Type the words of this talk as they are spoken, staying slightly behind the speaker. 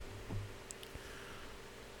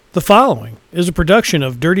The following is a production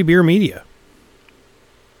of Dirty Beer Media.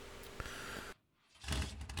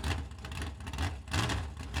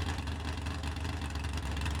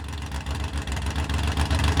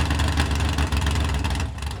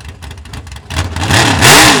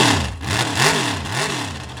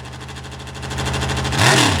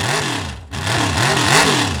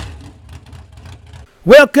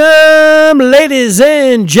 Welcome, ladies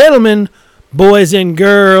and gentlemen, boys and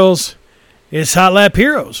girls. It's Hot Lap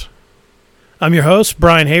Heroes. I'm your host,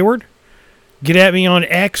 Brian Hayward. Get at me on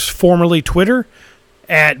X, formerly Twitter,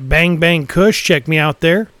 at Bang Bang Kush. Check me out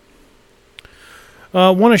there.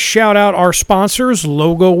 Want to shout out our sponsors,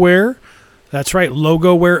 LogoWare. That's right,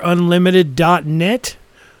 LogoWareUnlimited.net.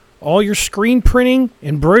 All your screen printing,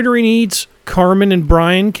 embroidery needs, Carmen and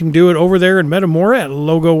Brian can do it over there in Metamora at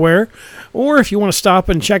LogoWare. Or if you want to stop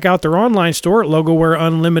and check out their online store at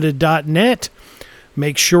LogoWareUnlimited.net,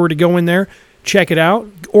 make sure to go in there, check it out,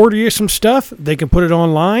 order you some stuff. They can put it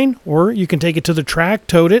online, or you can take it to the track,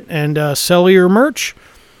 tote it, and sell your merch.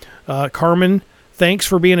 Carmen, thanks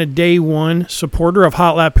for being a day one supporter of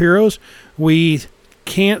Hot Lap Heroes. We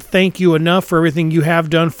can't thank you enough for everything you have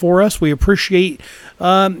done for us. We appreciate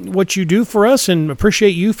what you do for us and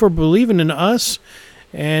appreciate you for believing in us.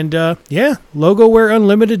 And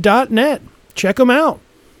LogoWareUnlimited.net. Check them out.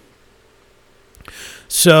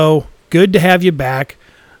 So, good to have you back.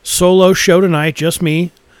 Solo show tonight, just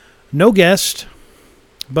me. No guest.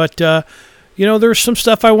 But, there's some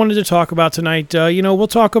stuff I wanted to talk about tonight. We'll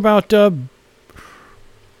talk about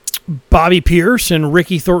Bobby Pierce and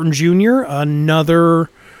Ricky Thornton Jr.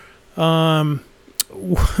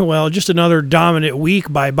 Just another dominant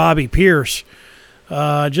week by Bobby Pierce.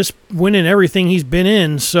 Just winning everything he's been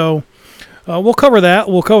in. So we'll cover that.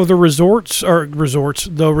 We'll cover the results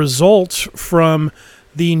from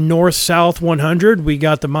the North-South 100. We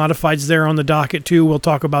got the modifieds there on the docket too. We'll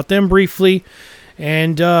talk about them briefly.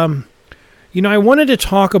 And, I wanted to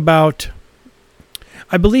talk about,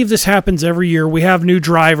 I believe this happens every year. We have new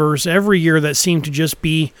drivers every year that seem to just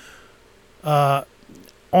be on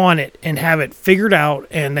it and have it figured out.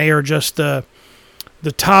 And they are just the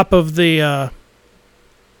top of the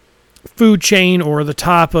food chain, or the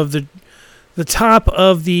top of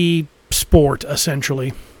the sport,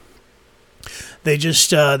 essentially. They just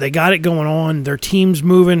they got it going on. Their team's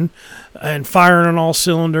moving and firing on all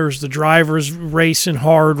cylinders. The drivers racing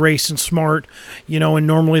hard, racing smart, and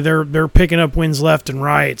normally they're picking up wins left and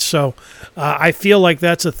right. So I feel like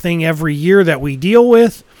that's a thing every year that we deal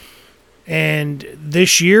with. And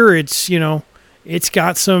this year it's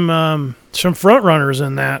got some front runners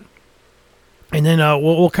in that. And then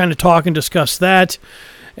we'll kind of talk and discuss that.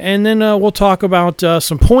 And then we'll talk about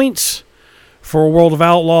some points for World of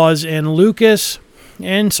Outlaws and Lucas,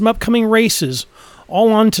 and some upcoming races,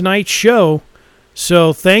 all on tonight's show.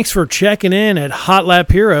 So thanks for checking in at Hot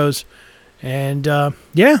Lap Heroes. And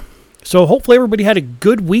so hopefully everybody had a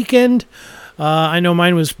good weekend. I know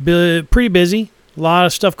mine was pretty busy. A lot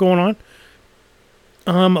of stuff going on.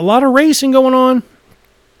 A lot of racing going on.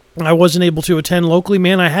 I wasn't able to attend locally.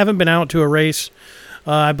 Man, I haven't been out to a race,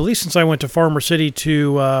 I believe, since I went to Farmer City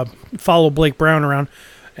to follow Blake Brown around.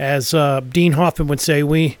 As Dean Hoffman would say,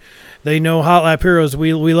 they know Hot Lap Heroes.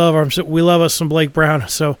 We love us some Blake Brown.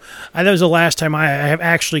 So that was the last time I have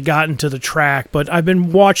actually gotten to the track. But I've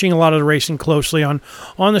been watching a lot of the racing closely on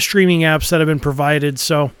the streaming apps that have been provided.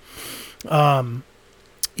 So,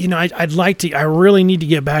 I'd like to. I really need to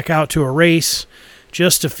get back out to a race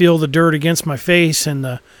just to feel the dirt against my face and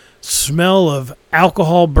the smell of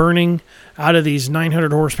alcohol burning out of these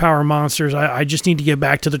 900 horsepower monsters. I just need to get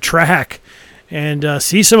back to the track and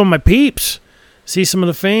see some of my peeps, see some of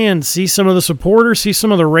the fans, see some of the supporters, see some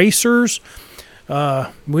of the racers.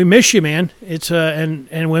 We miss you, man. It's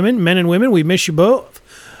and women, men and women, we miss you both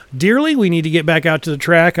dearly. We need to get back out to the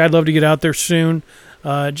track. I'd love to get out there soon.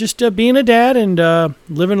 Just being a dad and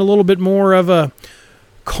living a little bit more of a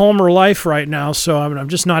calmer life right now. So I'm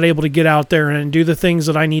just not able to get out there and do the things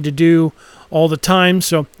that I need to do all the time.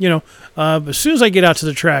 So, as soon as I get out to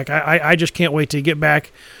the track, I just can't wait to get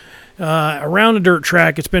back around a dirt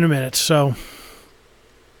track. It's been a minute. So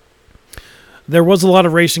there was a lot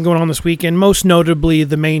of racing going on this weekend, most notably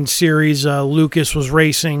the main series. Lucas was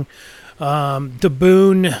racing, the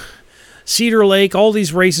Boone, Cedar Lake, all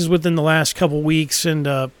these races within the last couple weeks, and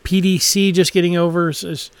PDC just getting over.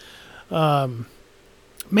 Man,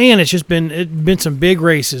 it's been some big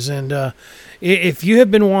races, and if you have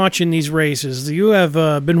been watching these races, you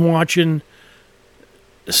have been watching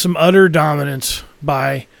some utter dominance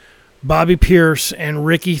by Bobby Pierce and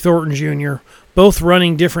Ricky Thornton Jr., both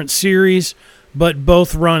running different series, but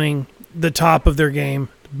both running the top of their game,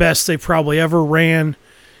 best they probably ever ran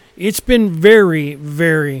it's been very,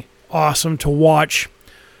 very awesome to watch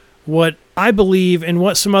what I believe and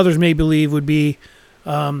what some others may believe would be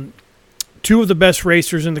two of the best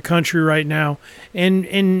racers in the country right now,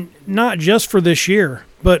 and not just for this year,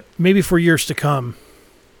 but maybe for years to come.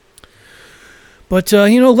 But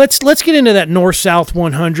let's get into that North-South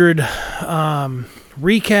 100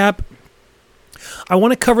 recap. I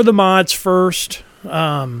want to cover the mods first. They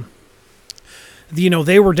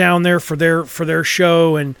were down there for their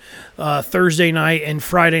show, and Thursday night and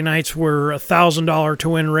Friday nights were $1,000 to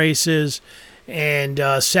win races, and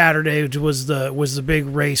Saturday was the big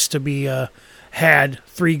race to be had,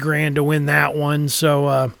 $3,000 to win that one.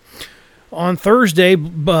 So on Thursday,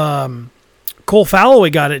 Cole Falloway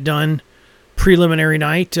got it done. Preliminary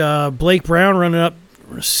night, Blake Brown running up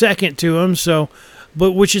second to him. So,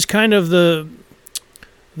 but which is kind of the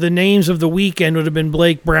names of the weekend would have been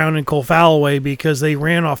Blake Brown and Cole Falloway because they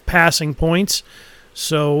ran off passing points.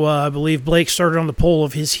 So I believe Blake started on the pole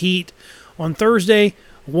of his heat on Thursday,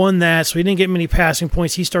 won that. So he didn't get many passing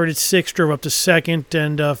points. He started sixth, drove up to second,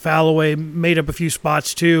 and Falloway made up a few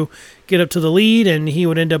spots too, get up to the lead, and he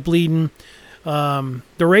would end up leading the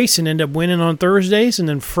race and end up winning on Thursdays. And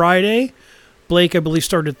then Friday, Blake, I believe,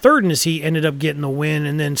 started third in his heat, ended up getting the win,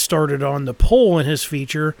 and then started on the pole in his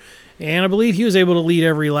feature. And I believe he was able to lead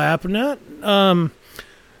every lap. Not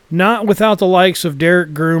without the likes of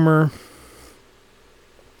Derek Groomer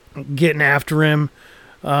getting after him.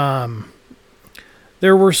 There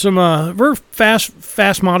were some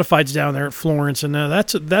fast modifieds down there at Florence, and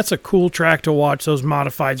that's a cool track to watch those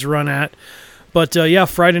modifieds run at. But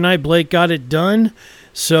Friday night Blake got it done.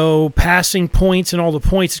 So passing points and all the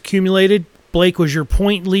points accumulated, Blake was your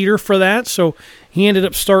point leader for that. So he ended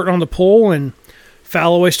up starting on the pole, and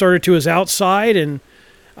Falloway started to his outside. And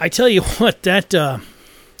I tell you what, that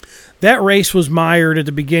race was mired at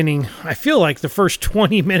the beginning. I feel like the first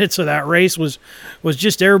 20 minutes of that race was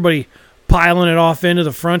just everybody piling it off into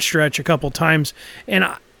the front stretch a couple times. And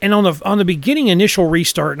on the beginning initial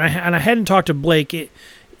restart, and I hadn't talked to Blake, it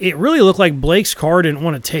really looked like Blake's car didn't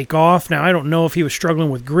want to take off. Now, I don't know if he was struggling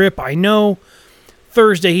with grip. I know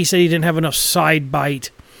Thursday he said he didn't have enough side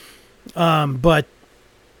bite. But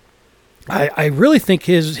I really think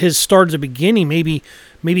his start at the beginning maybe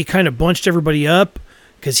kind of bunched everybody up,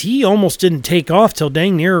 because he almost didn't take off till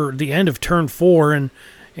dang near the end of turn 4. And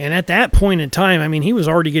at that point in time, I mean, he was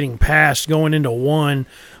already getting passed going into 1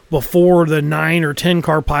 before the 9 or 10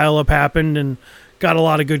 car pileup happened, and got a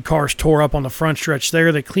lot of good cars tore up on the front stretch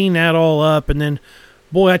there. They cleaned that all up, and then,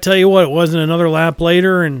 boy, I tell you what, it wasn't another lap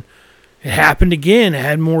later, and it happened again. It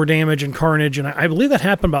had more damage and carnage, and I believe that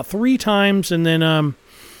happened about 3 times, and then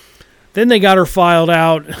they got her filed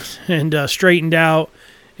out and straightened out,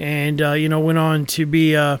 and went on to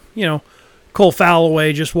be Cole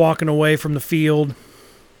Falloway just walking away from the field.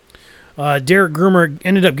 Derek Groomer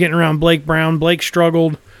ended up getting around Blake Brown. Blake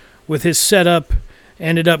struggled with his setup,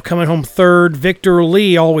 ended up coming home third. Victor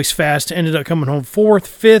Lee, always fast, ended up coming home fourth.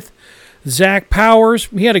 Fifth, Zach Powers.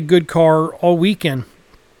 He had a good car all weekend.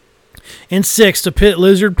 In sixth, the Pit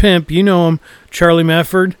Lizard Pimp, you know him, Charlie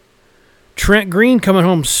Mefford. Trent Green coming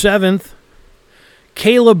home seventh.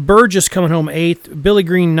 Caleb Burgess coming home 8th, Billy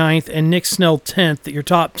Green 9th, and Nick Snell 10th, your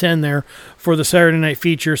top 10 there for the Saturday night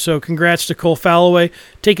feature. So congrats to Cole Falloway,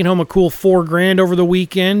 taking home a cool $4,000 over the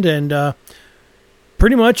weekend, and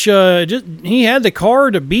pretty much he had the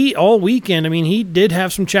car to beat all weekend. I mean, he did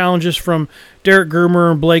have some challenges from Derek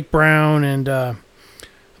Groomer and Blake Brown and I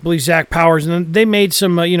believe Zach Powers, and they made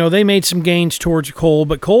some gains towards Cole,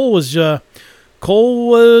 but Cole was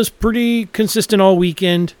pretty consistent all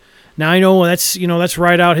weekend. Now, I know that's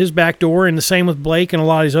right out his back door, and the same with Blake and a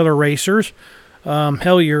lot of these other racers.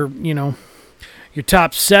 Hell, your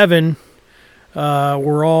top 7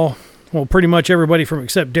 were all, well, pretty much everybody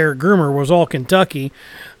except Derek Groomer was all Kentucky.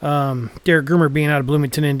 Derek Groomer being out of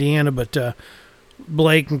Bloomington, Indiana, but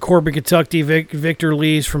Blake and Corbin, Kentucky, Victor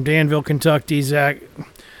Lee's from Danville, Kentucky, Zach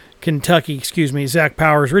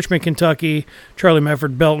Powers, Richmond, Kentucky, Charlie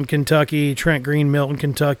Mefford, Belton, Kentucky, Trent Green, Milton,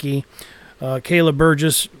 Kentucky, Caleb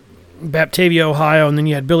Burgess, Batavia, Ohio, and then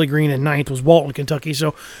you had Billy Green in 9th was Walton, Kentucky.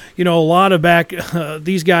 So, a lot of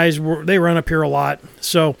these guys they run up here a lot.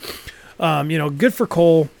 So, good for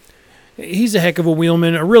Cole. He's a heck of a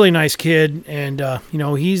wheelman, a really nice kid, and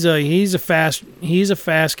he's a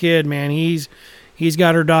fast kid, man. He's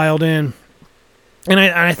got her dialed in, and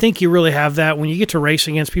I think you really have that when you get to race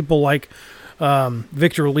against people like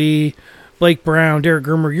Victor Lee, Blake Brown, Derek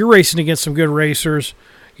Groomer. You're racing against some good racers.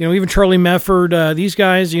 Even Charlie Mefford, these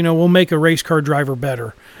guys, will make a race car driver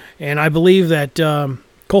better. And I believe that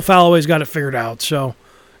Cole Falloway's got it figured out. So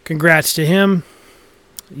congrats to him.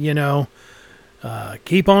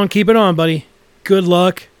 keep on keeping on, buddy. Good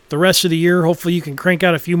luck the rest of the year. Hopefully you can crank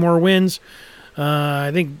out a few more wins.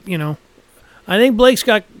 I think Blake's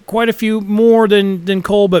got quite a few more than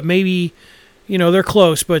Cole, but maybe, they're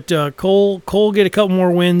close. But Cole get a couple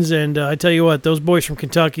more wins, and I tell you what, those boys from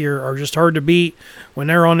Kentucky are just hard to beat when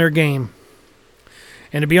they're on their game.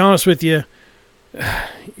 And to be honest with you,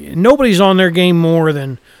 nobody's on their game more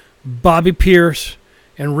than Bobby Pierce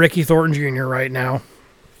and Ricky Thornton Jr. right now.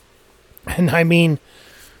 And I mean,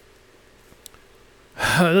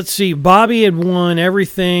 let's see, Bobby had won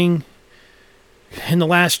everything in the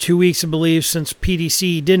last 2 weeks, I believe, since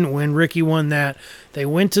PDC didn't win. Ricky won that. They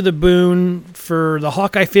went to the Boone for the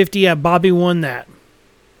Hawkeye 50. Yeah, Bobby won that.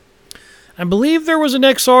 I believe there was an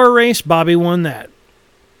XR race. Bobby won that.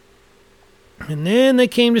 And then they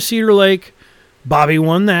came to Cedar Lake. Bobby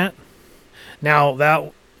won that.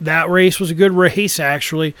 Now, that race was a good race,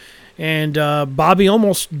 actually. And Bobby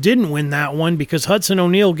almost didn't win that one because Hudson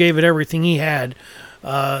O'Neal gave it everything he had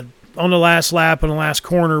on the last lap and the last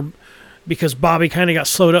corner, because Bobby kind of got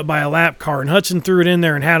slowed up by a lap car. And Hudson threw it in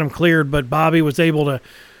there and had him cleared, but Bobby was able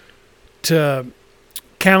to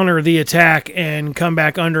counter the attack and come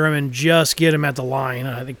back under him and just get him at the line.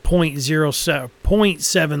 I think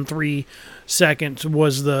 0.73 seconds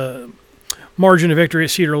was the margin of victory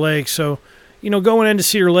at Cedar Lake. So, going into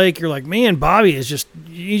Cedar Lake, you're like, man, Bobby he's just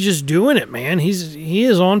doing it, man. He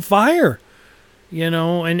is on fire,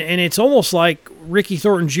 and it's almost like Ricky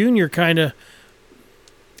Thornton Jr. kind of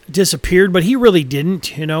disappeared, but he really didn't.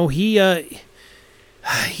 Cedar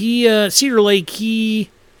Lake, he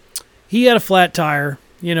had a flat tire,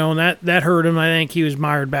 and that hurt him. I think he was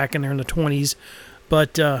mired back in there in the 20s.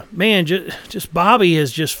 But, man, just Bobby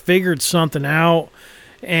has just figured something out,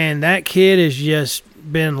 and that kid has just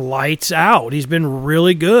been lights out. He's been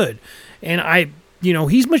really good. And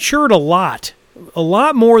he's matured a lot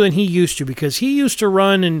more than he used to, because he used to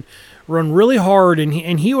run really hard,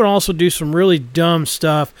 and he would also do some really dumb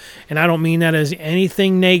stuff. And I don't mean that as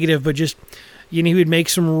anything negative, but just, he would make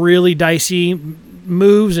some really dicey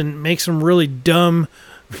moves and make some really dumb,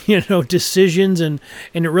 decisions, and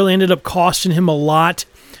it really ended up costing him a lot.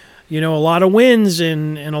 A lot of wins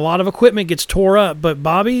and a lot of equipment gets tore up. But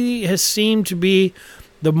Bobby has seemed to be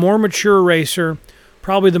the more mature racer,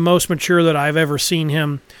 probably the most mature that I've ever seen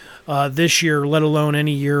him this year, let alone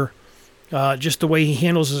any year. Just the way he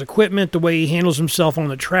handles his equipment, the way he handles himself on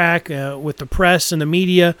the track with the press and the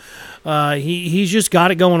media. He's just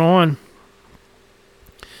got it going on.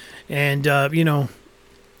 And,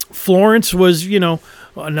 Florence was,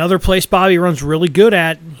 another place Bobby runs really good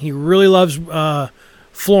at. He really loves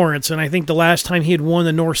Florence, and I think the last time he had won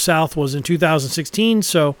the North-South was in 2016,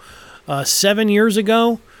 so 7 years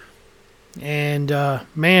ago. And,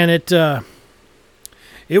 man, it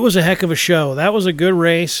was a heck of a show. That was a good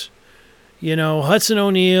race. Hudson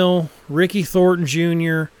O'Neal, Ricky Thornton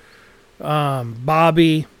Jr.,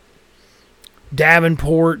 Bobby,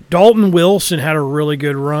 Davenport, Dalton Wilson had a really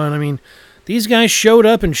good run. I mean, these guys showed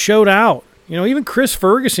up and showed out. Even Chris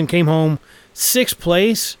Ferguson came home 6th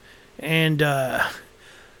place, and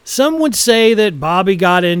some would say that Bobby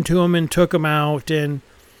got into him and took him out. And,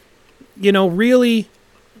 really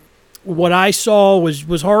what I saw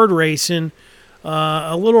was hard racing.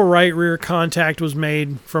 A little right rear contact was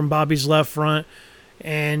made from Bobby's left front,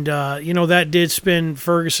 and, that did spin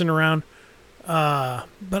Ferguson around.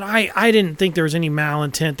 But I didn't think there was any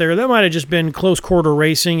malintent there. That might have just been close quarter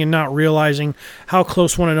racing and not realizing how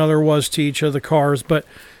close one another was to each of the cars. But,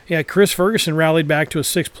 yeah, Chris Ferguson rallied back to a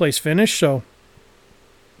 6th place finish. So,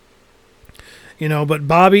 but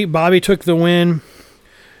Bobby took the win.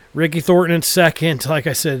 Ricky Thornton in 2nd. Like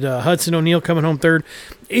I said, Hudson O'Neal coming home 3rd.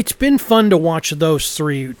 It's been fun to watch those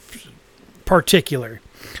three particular.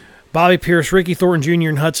 Bobby Pierce, Ricky Thornton Jr.,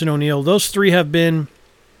 and Hudson O'Neal. Those three have been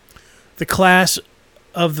the class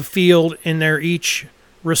of the field in their each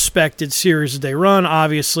respected series that they run.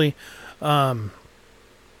 Obviously,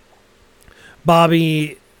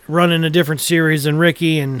 Bobby running a different series than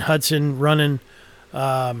Ricky, and Hudson running,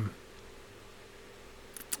 I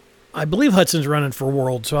believe Hudson's running for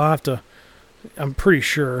World, so I'm pretty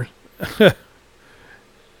sure.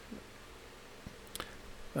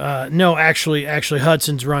 No, actually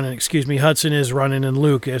Hudson's running, Hudson is running in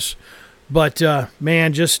Lucas. But,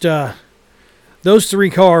 man, just those three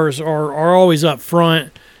cars are always up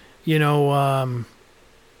front. It's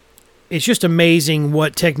just amazing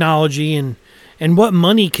what technology and what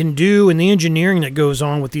money can do, and the engineering that goes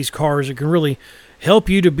on with these cars. It can really help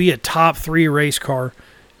you to be a top 3 race car,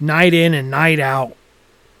 night in and night out.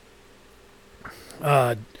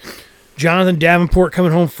 Jonathan Davenport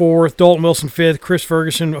coming home 4th, Dalton Wilson 5th, Chris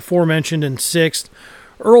Ferguson, aforementioned, in 6th.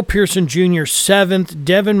 Earl Pearson Jr. 7th,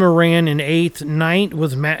 Devin Moran in 8th,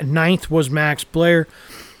 9th was Max Blair,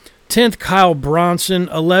 10th Kyle Bronson,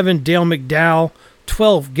 11th Dale McDowell,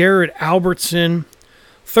 12th Garrett Albertson,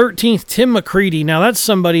 13th Tim McCready. Now that's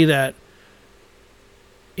somebody that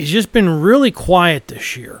has just been really quiet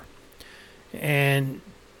this year. And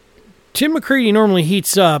Tim McCready normally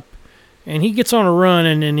heats up, and he gets on a run,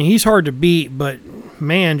 and he's hard to beat. But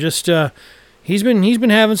man, just he's been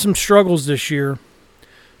having some struggles this year.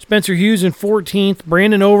 Spencer Hughes in 14th,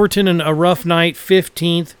 Brandon Overton in a rough night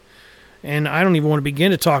 15th, and I don't even want to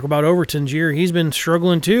begin to talk about Overton's year. He's been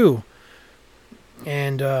struggling too.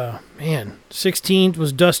 And 16th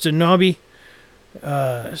was Dustin Nobby,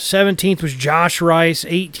 17th was Josh Rice,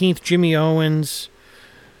 18th Jimmy Owens,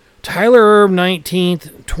 Tyler Erb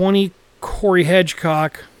 19th, 20 Corey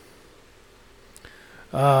Hedgecock,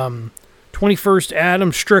 21st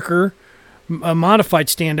Adam Stricker, a modified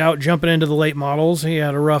standout jumping into the late models. He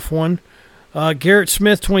had a rough one. Garrett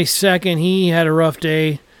Smith 22nd, he had a rough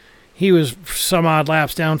day. He was some odd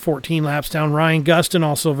laps down, 14 laps down. Ryan Gustin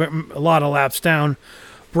also a lot of laps down.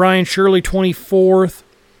 Brian Shirley 24th,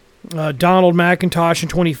 Donald McIntosh in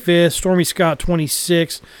 25th, Stormy Scott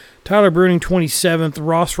 26th, Tyler Bruning 27th,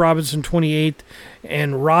 Ross Robinson 28th,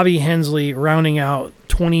 and Robbie Hensley rounding out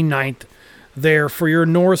 29th there for your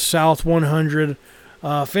North-South 100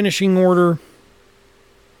 finishing order.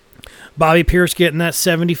 Bobby Pierce getting that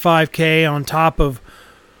 75K on top of,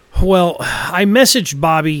 well, I messaged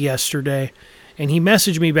Bobby yesterday, and he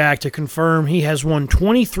messaged me back to confirm he has won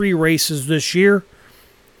 23 races this year.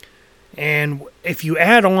 And if you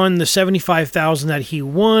add on the $75,000 that he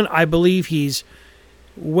won, I believe he's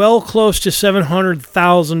well close to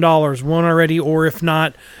 $700,000 won already, or if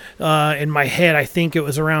not, in my head, I think it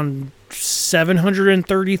was around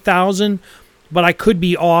 $730,000, but I could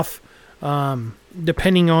be off,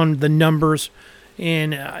 depending on the numbers.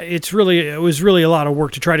 And it was really a lot of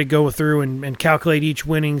work to try to go through and calculate each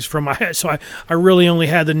winnings from my head. So I really only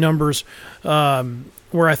had the numbers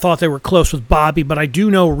where I thought they were close with Bobby, but I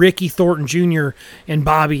do know Ricky Thornton Jr. and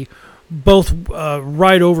Bobby both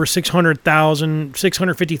right over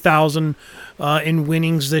 650,000 in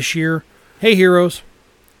winnings this year. Hey, heroes.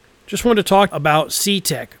 Just wanted to talk about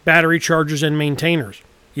SeaTech, battery chargers and maintainers.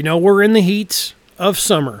 You know, we're in the heats of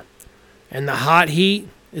summer, and the hot heat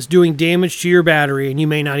is doing damage to your battery, and you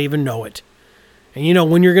may not even know it. And you know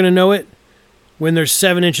when you're going to know it? When there's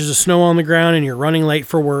 7 inches of snow on the ground and you're running late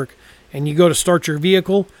for work, and you go to start your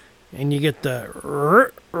vehicle, and you get the...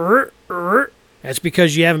 That's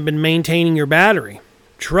because you haven't been maintaining your battery.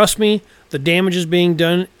 Trust me, the damage is being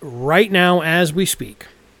done right now as we speak.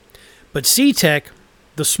 But SeaTech,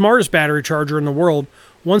 the smartest battery charger in the world,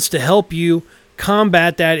 wants to help you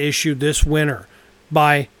combat that issue this winter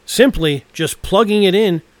by simply just plugging it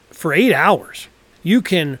in for 8 hours. You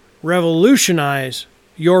can revolutionize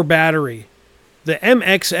your battery. The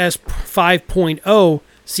MXS 5.0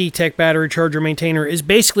 SeaTech battery charger maintainer is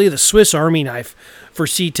basically the Swiss Army knife for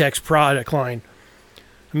SeaTech's product line.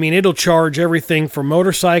 I mean, it'll charge everything from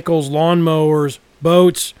motorcycles, lawnmowers,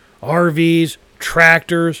 boats, RVs,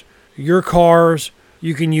 tractors, your cars.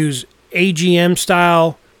 You can use AGM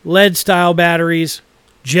style, lead style batteries,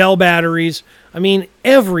 gel batteries. I mean,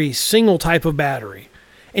 every single type of battery.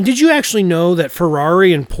 And did you actually know that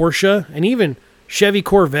Ferrari and Porsche and even Chevy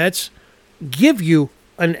Corvettes give you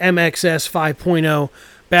an MXS 5.0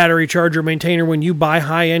 battery charger maintainer when you buy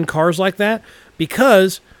high-end cars like that?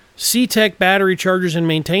 Because SeaTech battery chargers and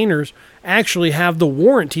maintainers actually have the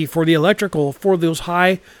warranty for the electrical for those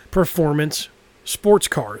high-performance sports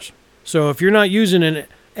cars. So if you're not using an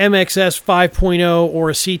MXS 5.0 or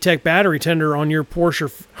a SeaTech battery tender on your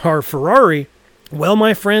Porsche or Ferrari, well,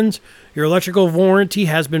 my friends, your electrical warranty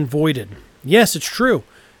has been voided. Yes, it's true.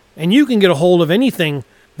 And you can get a hold of anything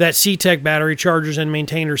that SeaTech battery chargers and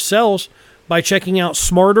maintainers sells by checking out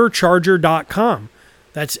smartercharger.com.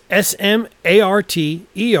 That's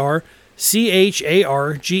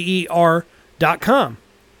SMARTERCHARGER.com.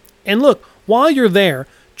 And look, while you're there,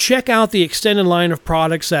 check out the extended line of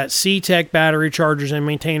products that SeaTech battery chargers and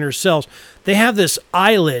maintainers sells. They have this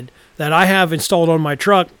eyelid that I have installed on my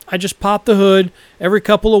truck. I just pop the hood every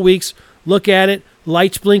couple of weeks, look at it,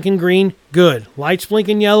 lights blinking green, good. Lights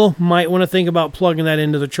blinking yellow, might want to think about plugging that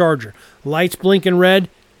into the charger. Lights blinking red,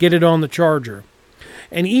 get it on the charger.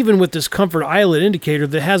 And even with this Comfort eyelid indicator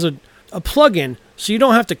that has a plug-in, so you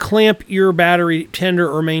don't have to clamp your battery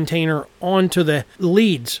tender or maintainer onto the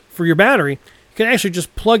leads for your battery. You can actually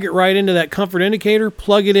just plug it right into that Comfort indicator,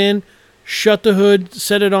 plug it in, shut the hood,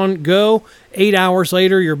 set it on go. 8 hours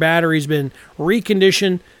later, your battery's been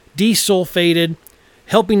reconditioned, desulfated,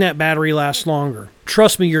 helping that battery last longer.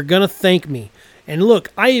 Trust me, you're going to thank me. And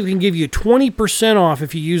look, I even give you 20% off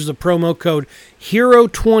if you use the promo code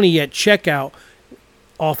HERO20 at checkout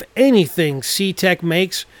off anything C-Tech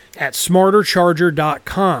makes at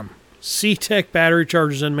smartercharger.com. C-Tech battery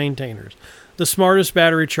chargers and maintainers, the smartest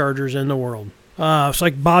battery chargers in the world. It's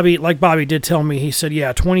like Bobby did tell me. He said,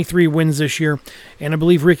 yeah, 23 wins this year, and I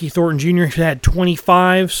believe Ricky Thornton Jr. had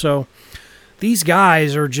 25. So these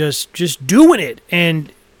guys are just doing it,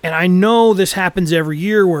 and I know this happens every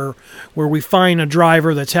year where we find a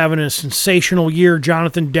driver that's having a sensational year.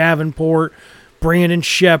 Jonathan Davenport, Brandon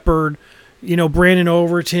Sheppard, Brandon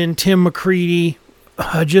Overton, Tim McCready,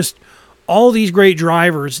 just all these great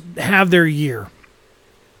drivers have their year.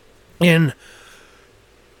 And,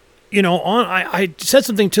 I said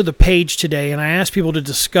something to the page today, and I asked people to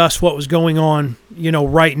discuss what was going on,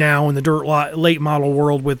 right now in the late model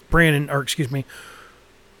world with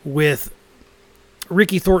with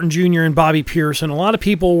Ricky Thornton Jr. and Bobby Pierce. And a lot of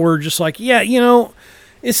people were just like, yeah,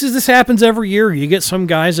 this happens every year. You get some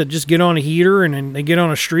guys that just get on a heater and they get on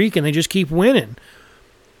a streak and they just keep winning.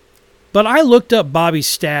 But I looked up Bobby's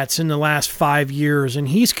stats in the last 5 years, and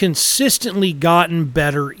he's consistently gotten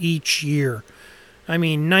better each year. I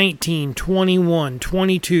mean, 19, 21,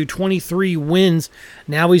 22, 23 wins.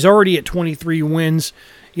 Now he's already at 23 wins.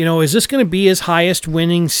 Is this going to be his highest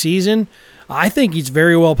winning season? I think it's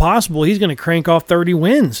very well possible he's going to crank off 30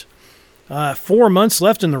 wins. 4 months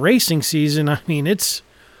left in the racing season. I mean, it's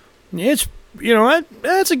that's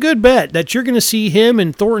a good bet that you're going to see him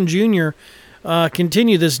and Thornton Jr.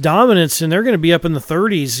 Continue this dominance, and they're going to be up in the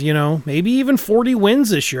 30s, maybe even 40 wins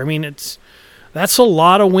this year. I mean, that's a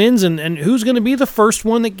lot of wins, and who's going to be the first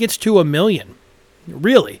one that gets to 1 million?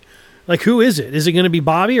 Really? Like, who is it? Is it going to be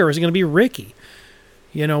Bobby, or is it going to be Ricky?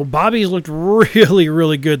 Bobby's looked really,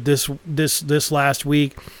 really good this last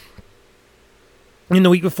week. And the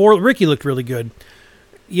week before, Ricky looked really good.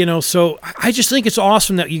 So I just think it's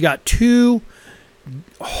awesome that you got two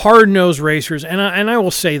hard-nosed racers, and I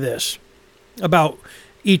will say this about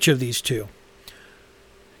each of these two.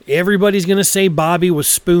 Everybody's going to say Bobby was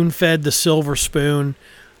spoon-fed the silver spoon.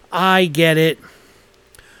 I get it.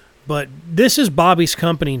 But this is Bobby's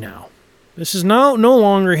company now. This is no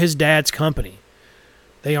longer his dad's company.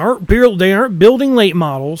 They aren't building late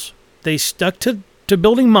models. They stuck to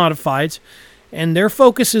building modifieds, and their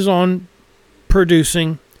focus is on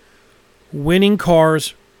producing winning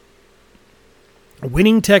cars,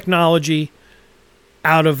 winning technology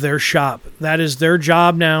out of their shop. That is their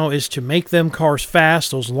job now, is to make them cars fast.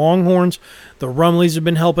 Those Longhorns, the Rumleys have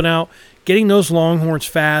been helping out, getting those Longhorns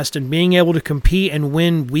fast and being able to compete and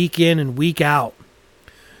win week in and week out.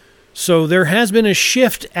 So there has been a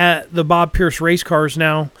shift at the Bob Pierce race cars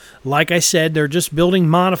now. Like I said, they're just building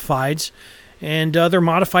modifieds, and their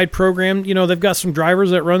modified program, they've got some drivers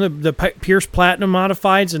that run the Pierce Platinum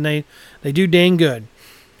modifieds, and they do dang good.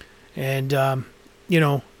 And,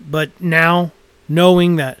 but now,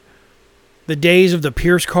 knowing that the days of the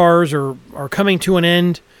Pierce cars are coming to an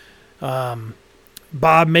end,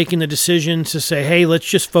 Bob making the decision to say, hey, let's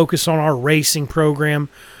just focus on our racing program.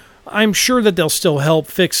 I'm sure that they'll still help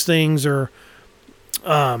fix things or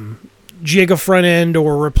jig a front end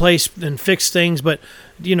or replace and fix things, but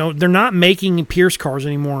they're not making Pierce cars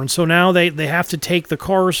anymore, and so now they have to take the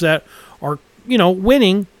cars that are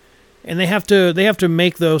winning, and they have to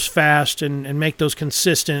make those fast and make those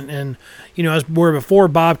consistent. And as where before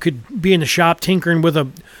Bob could be in the shop tinkering with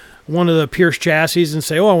one of the Pierce chassis and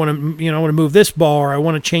say, oh, I want to move this bar, I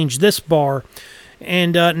want to change this bar.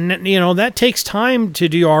 And, that takes time to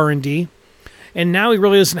do R&D. And now he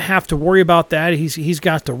really doesn't have to worry about that. He's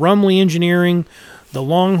got the Rumley engineering, the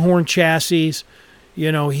Longhorn chassis,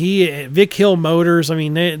 Vic Hill Motors. I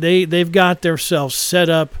mean, they've got themselves set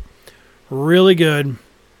up really good.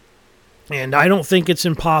 And I don't think it's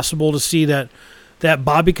impossible to see that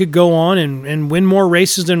Bobby could go on and win more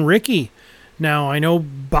races than Ricky. Now, I know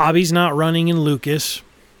Bobby's not running in Lucas,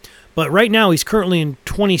 but right now he's currently in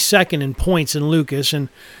 22nd in points in Lucas, and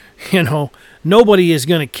nobody is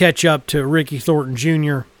going to catch up to Ricky Thornton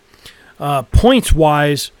Jr.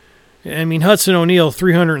 Points-wise. I mean, Hudson O'Neal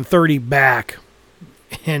 330 back,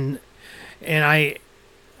 and I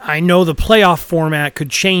know the playoff format could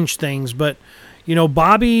change things, but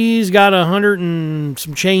Bobby's got 100 and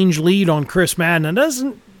some change lead on Chris Madden. It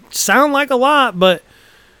doesn't sound like a lot, but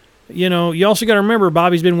you also got to remember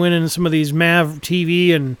Bobby's been winning some of these MAV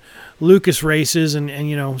TV and Lucas races,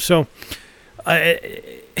 and so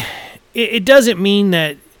it doesn't mean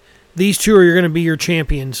that these two are going to be your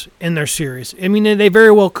champions in their series. I mean, they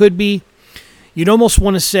very well could be. You'd almost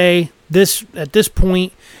want to say this at this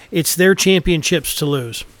point, it's their championships to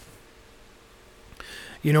lose.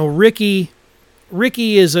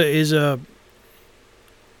 Ricky is a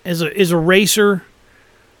is a racer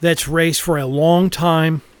that's raced for a long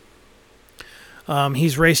time.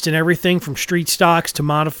 He's raced in everything from street stocks to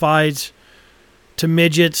modifieds to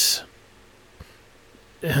midgets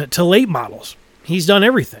to late models. He's done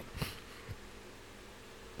everything.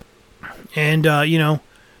 And,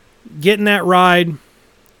 getting that ride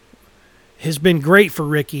has been great for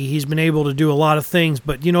Ricky. He's been able to do a lot of things.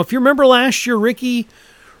 But, if you remember last year, Ricky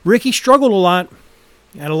struggled a lot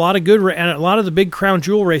at a lot of and a lot of the big crown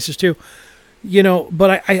jewel races too.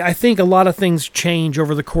 But I think a lot of things change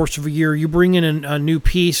over the course of a year. You bring in a new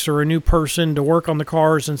piece or a new person to work on the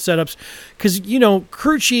cars and setups. Because,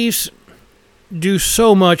 crew chiefs do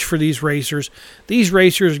so much for these racers. These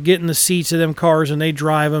racers get in the seats of them cars and they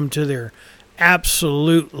drive them to their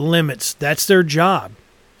absolute limits. That's their job.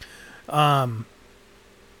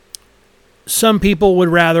 Some people would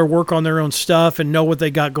rather work on their own stuff and know what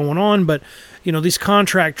they got going on. But, these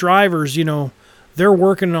contract drivers, they're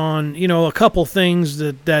working on, a couple things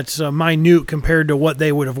that's minute compared to what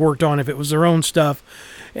they would have worked on if it was their own stuff.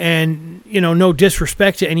 And, no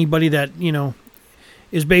disrespect to anybody that,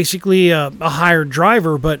 is basically a hired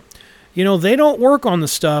driver, but, they don't work on the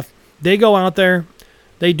stuff. They go out there,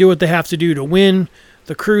 they do what they have to do to win.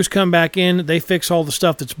 The crews come back in, they fix all the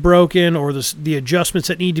stuff that's broken or the adjustments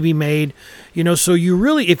that need to be made. So you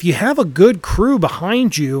really, if you have a good crew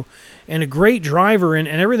behind you and a great driver and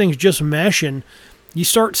everything's just meshing, you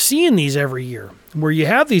start seeing these every year where you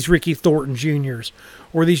have these Ricky Thornton Jr.'s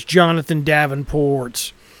or these Jonathan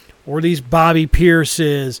Davenports or these Bobby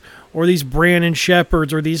Pierces or these Brandon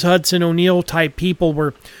Shepherds or these Hudson O'Neal type people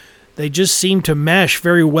where they just seem to mesh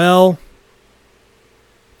very well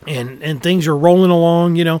and things are rolling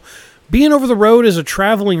along. Being over the road as a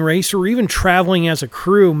traveling racer or even traveling as a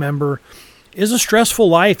crew member is a stressful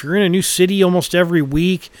life. You're in a new city almost every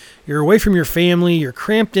week. You're away from your family. You're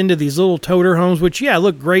cramped into these little toter homes, which,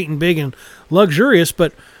 look great and big and luxurious,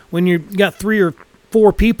 but when you've got 3 or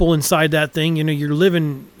 4 people inside that thing, you're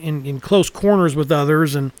living in close corners with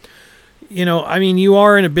others. And, you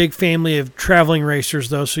are in a big family of traveling racers,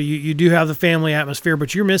 though, so you do have the family atmosphere,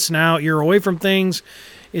 but you're missing out. You're away from things.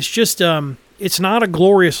 It's just, it's not a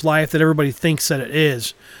glorious life that everybody thinks that it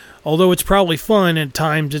is. Although it's probably fun at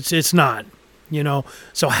times, it's not.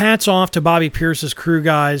 So hats off to Bobby Pierce's crew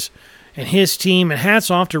guys and his team, and hats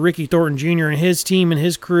off to Ricky Thornton Jr. and his team and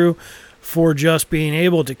his crew for just being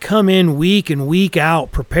able to come in week and week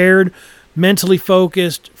out, prepared, mentally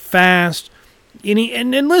focused, fast.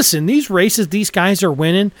 And listen, these races these guys are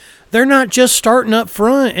winning, they're not just starting up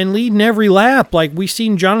front and leading every lap like we've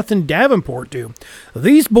seen Jonathan Davenport do.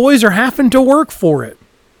 These boys are having to work for it.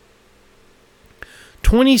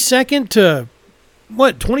 22nd to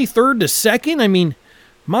 23rd to 2nd? I mean,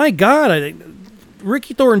 my God,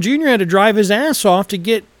 Ricky Thornton Jr. had to drive his ass off to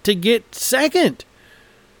get second.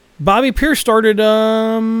 Bobby Pierce started,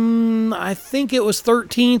 I think it was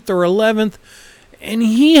 13th or 11th, and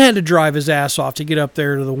he had to drive his ass off to get up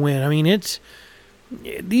there to the win. I mean,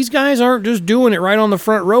 these guys aren't just doing it right on the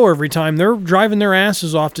front row every time. They're driving their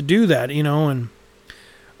asses off to do that, and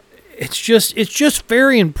it's just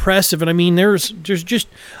very impressive. And I mean,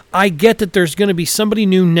 I get that there's going to be somebody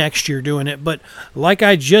new next year doing it, but like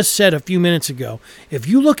I just said a few minutes ago, if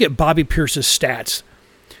you look at Bobby Pierce's stats,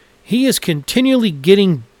 he is continually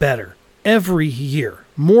getting better every year.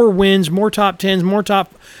 More wins, more top tens,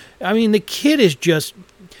 I mean, the kid is just,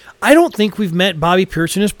 I don't think we've met Bobby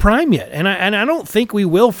Pierce in his prime yet, and I don't think we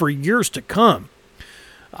will for years to come.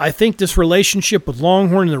 I think this relationship with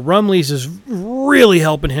Longhorn and the Rumleys is really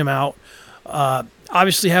helping him out.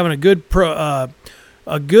 Obviously, having a good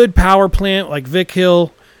power plant like Vic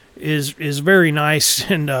Hill is very nice,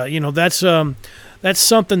 and that's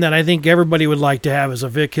something that I think everybody would like to have, is a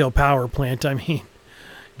Vic Hill power plant. I mean,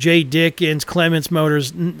 J. Dickens, Clements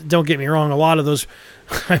Motors. Don't get me wrong, a lot of those,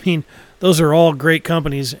 I mean, those are all great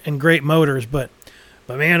companies and great motors, but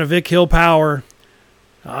man, a Vic Hill power.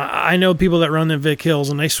 I know people that run the Vic Hills,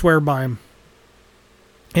 and they swear by them.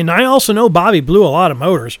 And I also know Bobby blew a lot of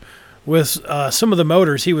motors with some of the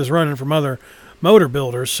motors he was running from other motor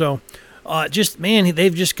builders. So,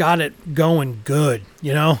 they've just got it going good,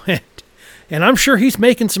 And I'm sure he's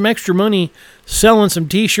making some extra money selling some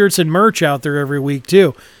T-shirts and merch out there every week,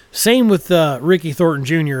 too. Same with Ricky Thornton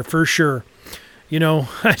Jr., for sure.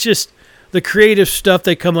 The creative stuff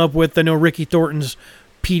they come up with. I know Ricky Thornton's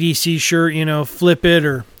PDC shirt, flip it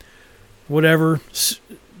or whatever,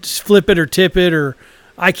 flip it or tip it, or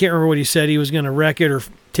I can't remember what he said. He was going to wreck it or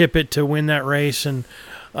tip it to win that race. And,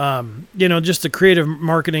 just the creative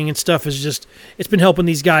marketing and stuff it's been helping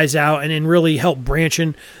these guys out and really help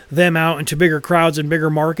branching them out into bigger crowds and bigger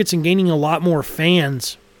markets and gaining a lot more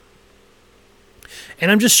fans.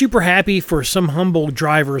 And I'm just super happy for some humble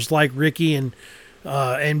drivers like Ricky and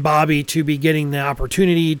Bobby to be getting the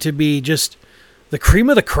opportunity to be just the cream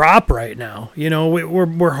of the crop right now. You know,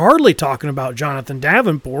 we're hardly talking about Jonathan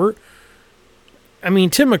Davenport. I mean,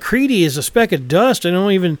 Tim McCreadie is a speck of dust. I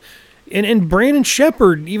don't even... And Brandon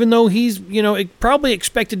Sheppard, even though he's, probably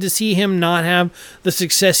expected to see him not have the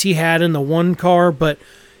success he had in the one car, but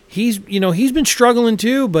he's been struggling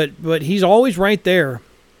too, but he's always right there.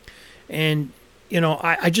 And,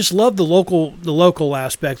 I just love the local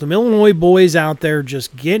aspect. The Illinois boys out there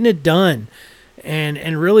just getting it done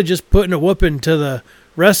and really just putting a whooping to the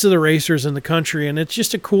rest of the racers in the country. And it's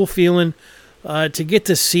just a cool feeling to get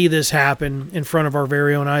to see this happen in front of our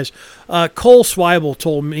very own eyes. Cole Swibel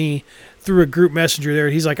told me through a group messenger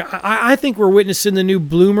there, he's like, I think we're witnessing the new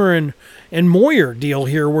Bloomer and Moyer deal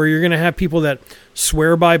here, where you're going to have people that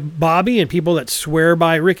swear by Bobby and people that swear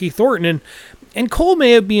by Ricky Thornton. And Cole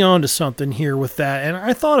may be onto something here with that. And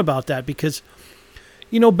I thought about that because,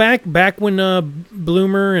 back when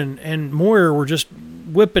Bloomer and Moyer were just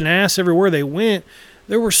whipping ass everywhere they went,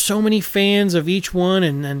 there were so many fans of each one,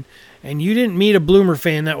 and you didn't meet a Bloomer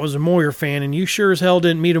fan that was a Moyer fan, and you sure as hell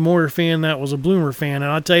didn't meet a Moyer fan that was a Bloomer fan.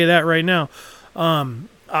 And I'll tell you that right now.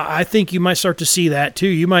 I think you might start to see that too.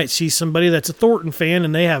 You might see somebody that's a Thornton fan,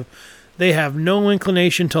 and they have no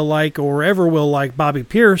inclination to like or ever will like Bobby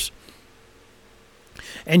Pierce.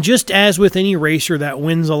 And just as with any racer that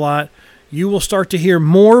wins a lot, you will start to hear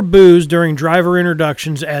more boos during driver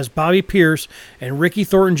introductions as Bobby Pierce and Ricky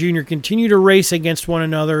Thornton Jr. continue to race against one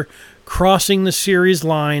another, crossing the series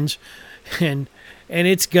lines, and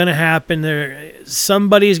it's going to happen.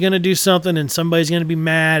 Somebody's going to do something, and somebody's going to be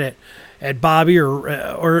mad at Bobby or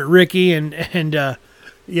at Ricky, and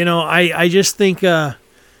I just think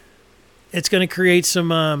it's going to create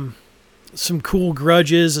some cool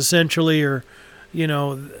grudges, essentially, or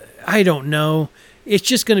I don't know. It's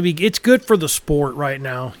just going to be, it's good for the sport right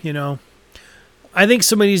now, I think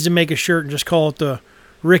somebody needs to make a shirt and just call it the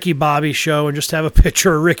Ricky Bobby Show and just have a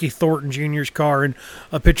picture of Ricky Thornton Jr.'s car and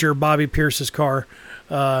a picture of Bobby Pierce's car.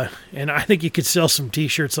 And I think you could sell some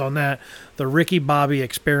T-shirts on that. The Ricky Bobby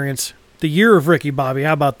Experience. The year of Ricky Bobby.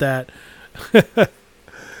 How about that?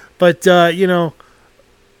 But, a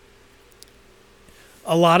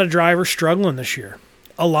lot of drivers struggling this year.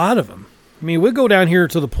 A lot of them. I mean, we'll go down here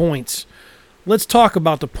to the points. Let's talk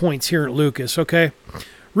about the points here at Lucas, okay?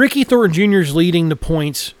 Ricky Thornton Jr. is leading the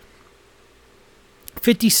points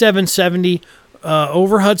 57.70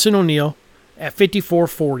 over Hudson O'Neal at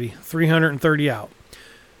 54.40, 330 out.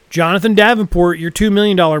 Jonathan Davenport, your $2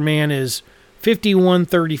 million man, is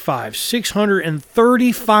 51.35,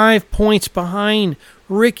 635 points behind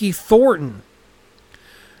Ricky Thornton.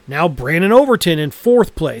 Now Brandon Overton in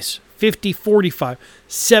fourth place, 50.45,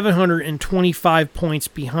 725 points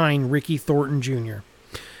behind Ricky Thornton Jr.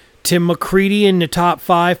 Tim McCreadie in the top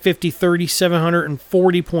five, 50.30,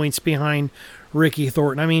 740 points behind Ricky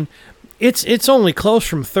Thornton. I mean, it's only close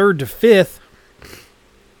from third to fifth,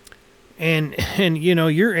 and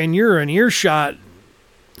you're an earshot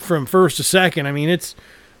from first to second. I mean,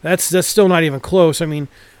 that's still not even close. I mean,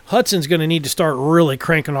 Hudson's going to need to start really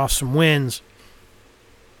cranking off some wins,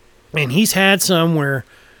 and he's had some where,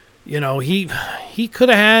 he could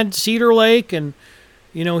have had Cedar Lake, and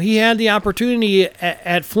he had the opportunity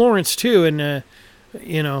at Florence too, and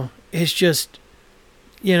it's just.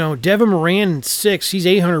 Devin Moran, 6, he's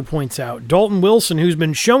 800 points out. Dalton Wilson, who's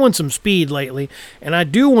been showing some speed lately, and I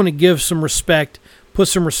do want to give some respect, put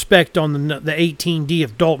some respect on the 18D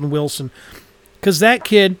of Dalton Wilson, because that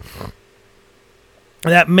kid,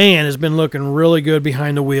 that man has been looking really good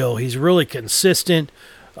behind the wheel. He's really consistent.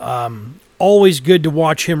 Always good to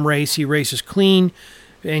watch him race. He races clean,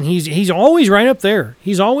 and he's always right up there.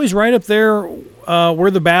 He's always right up there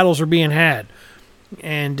where the battles are being had.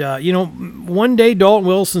 And, one day Dalton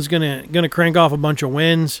Wilson's gonna crank off a bunch of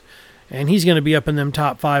wins, and he's going to be up in them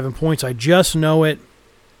top 5 in points. I just know it.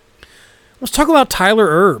 Let's talk about Tyler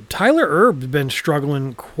Erb. Tyler Erb's been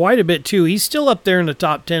struggling quite a bit, too. He's still up there in the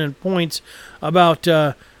top 10 in points, about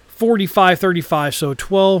 45-35, so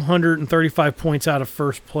 1,235 points out of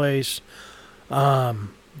first place. What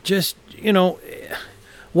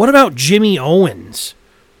about Jimmy Owens?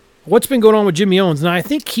 What's been going on with Jimmy Owens? Now, I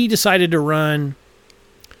think he decided to run...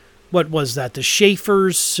 What was that? The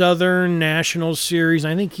Schaefer's Southern National Series.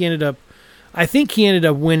 I think he ended up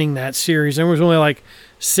winning that series. There was only like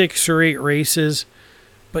 6 or 8 races.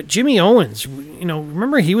 But Jimmy Owens,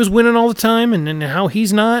 remember he was winning all the time, and how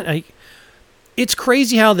he's not? It's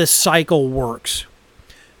crazy how this cycle works.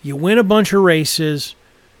 You win a bunch of races,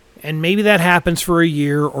 and maybe that happens for a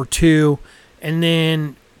year or two, and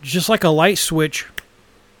then just like a light switch,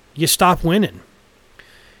 you stop winning.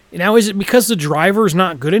 Now, is it because the driver's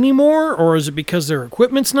not good anymore, or is it because their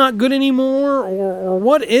equipment's not good anymore, or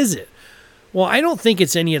what is it? Well, I don't think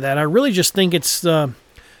it's any of that. I really just think it's the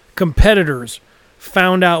competitors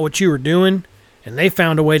found out what you were doing, and they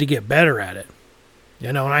found a way to get better at it.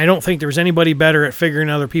 And I don't think there's anybody better at figuring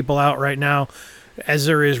other people out right now as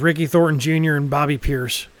there is Ricky Thornton Jr. and Bobby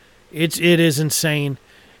Pierce. It is insane.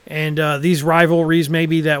 And these rivalries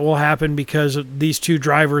maybe that will happen because these two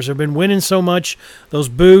drivers have been winning so much. Those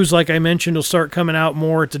boos, like I mentioned, will start coming out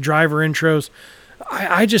more at the driver intros.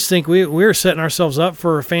 I just think we're setting ourselves up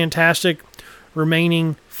for a fantastic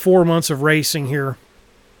remaining 4 months of racing here.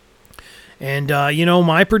 And,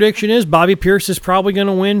 my prediction is Bobby Pierce is probably going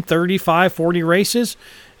to win 35, 40 races,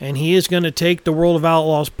 and he is going to take the World of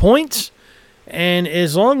Outlaws points. And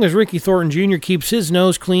as long as Ricky Thornton Jr. keeps his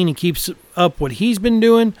nose clean and keeps up what he's been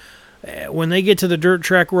doing, when they get to the Dirt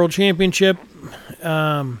Track World Championship,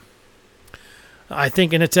 I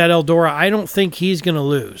think, and it's at Eldora, I don't think he's going to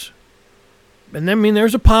lose. And I mean,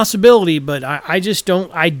 there's a possibility, but I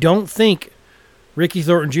don't think Ricky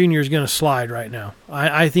Thornton Jr. is going to slide right now.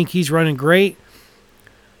 I think he's running great.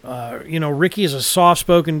 Ricky is a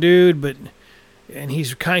soft-spoken dude, and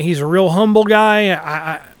he's a real humble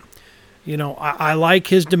guy. I like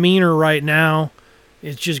his demeanor right now.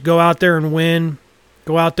 It's just go out there and win.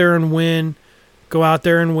 Go out there and win. Go out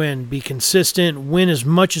there and win. Be consistent. Win as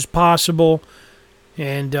much as possible.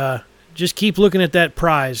 And just keep looking at that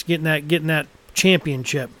prize, getting that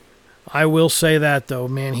championship. I will say that, though,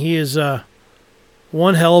 man. He is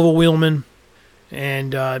one hell of a wheelman.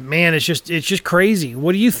 And, man, it's just crazy.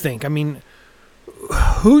 What do you think? I mean,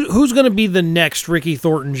 who's going to be the next Ricky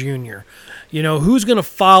Thornton Jr.? Who's going to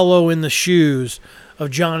follow in the shoes of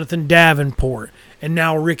Jonathan Davenport and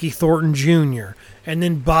now Ricky Thornton Jr. and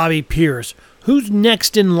then Bobby Pierce? Who's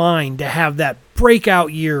next in line to have that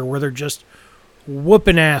breakout year where they're just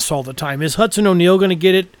whooping ass all the time? Is Hudson O'Neal going to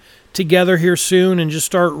get it together here soon and just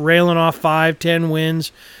start railing off 5, 10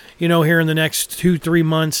 wins, here in the next 2-3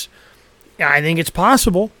 months? I think it's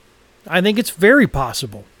possible. I think it's very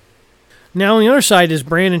possible. Now, on the other side, is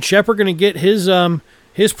Brandon Sheppard going to get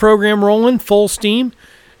his program rolling full steam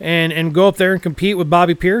and go up there and compete with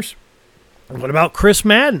Bobby Pierce? What about Chris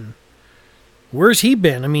Madden? Where's he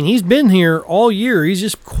been? I mean, he's been here all year. He's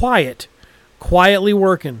just quietly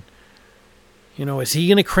working. Is he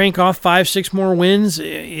going to crank off 5, 6 more wins?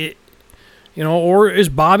 Or is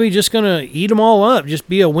Bobby just going to eat them all up, just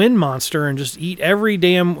be a win monster and just eat every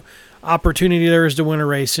damn opportunity there is to win a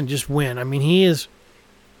race and just win? I mean, he is.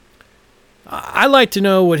 I like to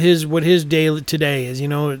know what his day today is.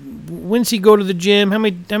 When's he go to the gym? How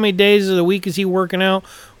many days of the week is he working out?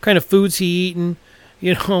 What kind of food's he eating?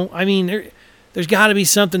 I mean, there's got to be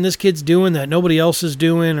something this kid's doing that nobody else is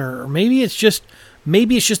doing, or maybe it's just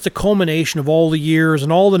the culmination of all the years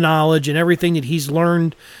and all the knowledge and everything that he's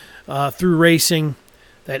learned through racing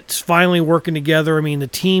that's finally working together. I mean, the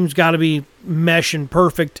team's got to be meshing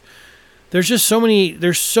perfect. There's so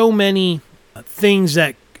many things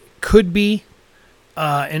that could be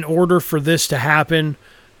in order for this to happen.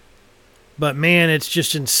 But, man, it's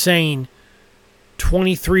just insane.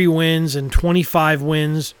 23 wins and 25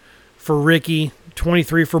 wins for Ricky,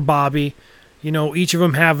 23 for Bobby. Each of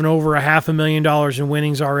them having over $500,000 in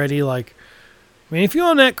winnings already. Like, I mean, if you're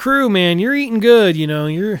on that crew, man, you're eating good.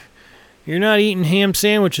 You're not eating ham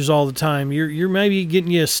sandwiches all the time. You're maybe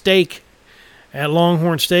getting you a steak at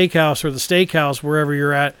Longhorn Steakhouse or the steakhouse, wherever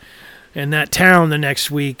you're at in that town the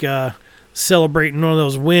next week, celebrating one of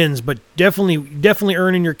those wins, but definitely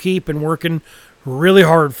earning your keep and working really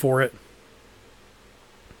hard for it.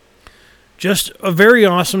 Just a very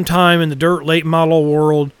awesome time in the dirt late model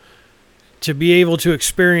world to be able to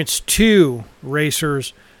experience 2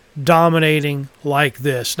 racers dominating like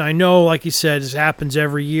this. And I know, like you said, this happens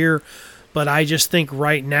every year, but I just think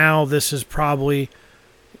right now this is probably,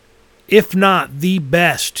 if not the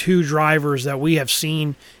best 2 drivers that we have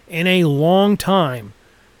seen in a long time,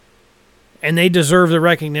 and they deserve the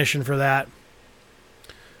recognition for that.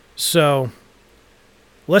 So,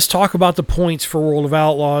 let's talk about the points for World of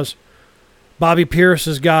Outlaws. Bobby Pierce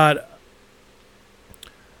has got,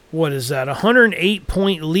 what is that,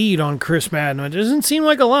 108-point lead on Chris Madden. It doesn't seem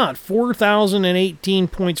like a lot. 4,018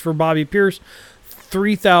 points for Bobby Pierce,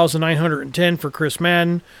 3,910 for Chris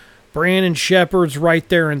Madden. Brandon Sheppard's right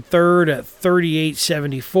there in third at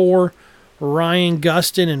 3,874. Ryan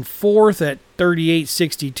Gustin in fourth at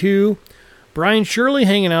 3,862. Brian Shirley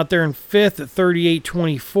hanging out there in fifth at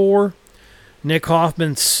 3,824. Nick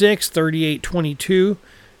Hoffman sixth, 3,822.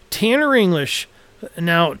 Tanner English.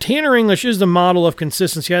 Now, Tanner English is the model of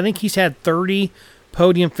consistency. I think he's had 30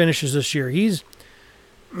 podium finishes this year.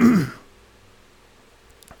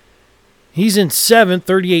 He's in 7th,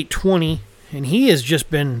 38.20, and he has just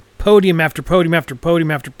been podium after podium after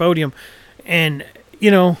podium after podium. And,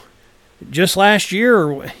 just last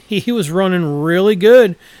year, he was running really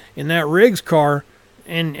good in that Riggs car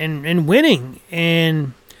and winning.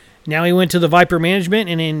 And now he went to the Viper Management,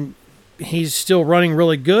 and he's still running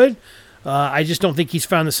really good. I just don't think he's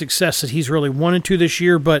found the success that he's really wanted to this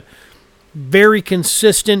year, but very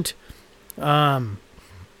consistent. If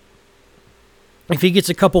he gets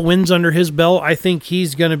a couple wins under his belt, I think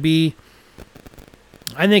he'll be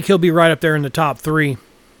right up there in the top 3.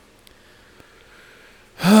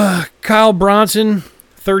 Kyle Bronson,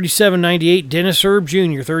 37.98. Dennis Erb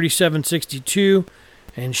Jr., 37.62.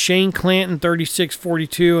 And Shane Clanton,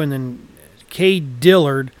 36.42. And then Cade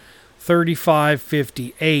Dillard,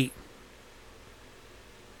 35.58.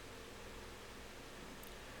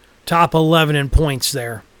 Top 11 in points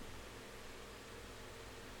there.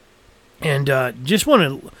 And just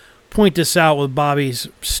want to point this out with Bobby's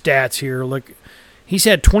stats here. Look, he's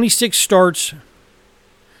had 26 starts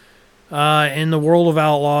in the World of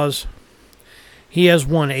Outlaws. He has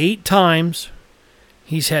won 8 times.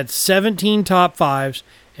 He's had 17 top 5s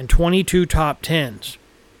and 22 top 10s.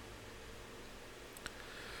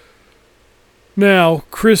 Now,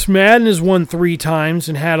 Chris Madden has won 3 times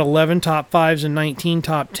and had 11 top 5s and 19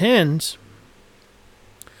 top 10s.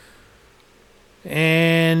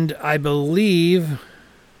 And I believe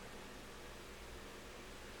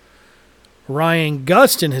Ryan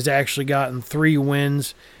Gustin has actually gotten 3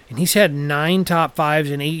 wins, and he's had 9 top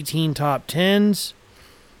 5s and 18 top 10s.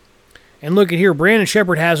 And look at here, Brandon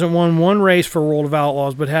Shepard hasn't won 1 race for World of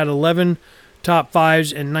Outlaws, but had 11 top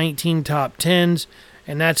 5s and 19 top 10s,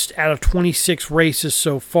 and that's out of 26 races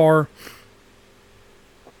so far.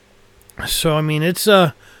 So, I mean, it's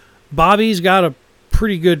Bobby's got a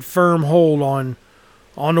pretty good firm hold on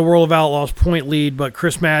the World of Outlaws point lead, but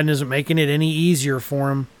Chris Madden isn't making it any easier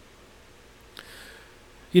for him.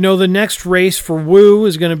 The next race for Woo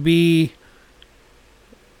is going to be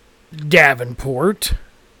Davenport.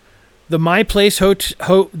 The My Place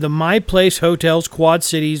Hotels Quad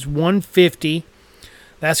Cities 150.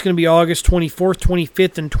 That's going to be August 24th,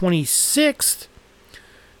 25th, and 26th.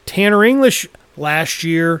 Tanner English last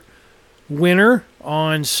year winner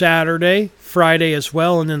on Saturday, Friday as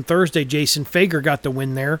well, and then Thursday Jason Fager got the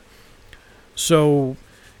win there. So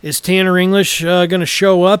is Tanner English going to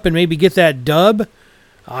show up and maybe get that dub?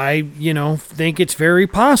 I think it's very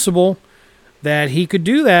possible that he could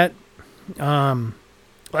do that.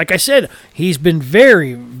 Like I said, he's been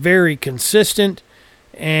very, very consistent,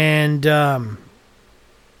 and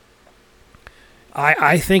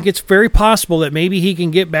I think it's very possible that maybe he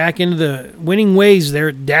can get back into the winning ways there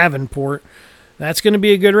at Davenport. That's going to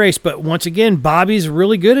be a good race. But once again, Bobby's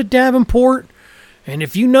really good at Davenport. And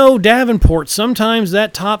if you know Davenport, sometimes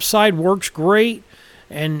that top side works great.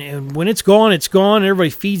 And when it's gone, it's gone. Everybody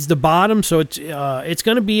feeds the bottom. So it's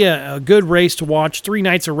going to be a good race to watch. 3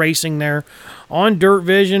 nights of racing there on Dirt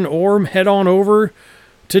Vision, or head on over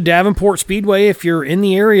to Davenport Speedway if you're in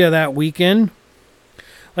the area that weekend.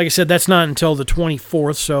 Like I said, that's not until the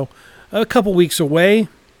 24th, so a couple weeks away.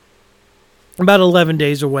 About 11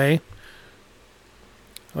 days away.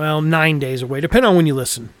 Well, 9 days away, depending on when you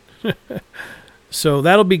listen. So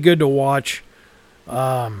that'll be good to watch.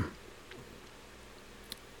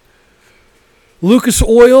 Lucas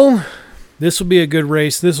Oil, this will be a good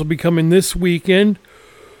race. This will be coming this weekend.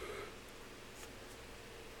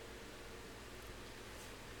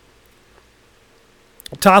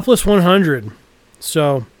 Topless 100.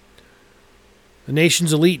 So, the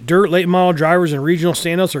nation's elite dirt, late model drivers, and regional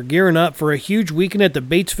standouts are gearing up for a huge weekend at the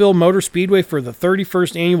Batesville Motor Speedway for the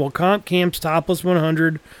 31st annual Comp Camps Topless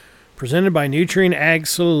 100, presented by Nutrien Ag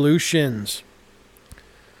Solutions.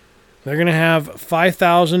 They're going to have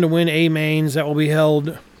 $5,000 to win A mains that will be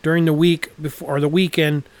held during the week before, or the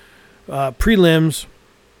weekend prelims,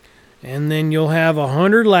 and then you'll have a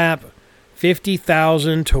 100 lap,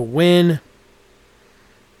 $50,000 to win.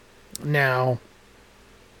 Now,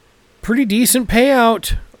 pretty decent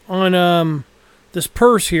payout on this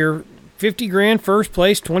purse here. 50 grand first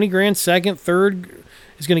place, 20 grand second, third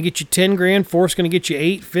is going to get you 10 grand, fourth's going to get you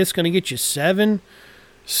 8, fifth's going to get you 7,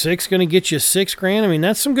 sixth's going to get you 6 grand. I mean,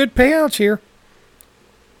 that's some good payouts here.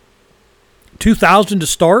 2,000 to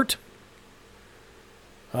start.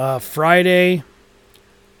 Friday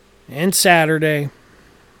and Saturday.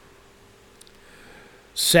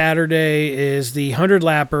 Saturday is the 100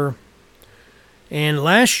 lapper. And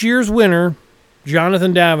last year's winner,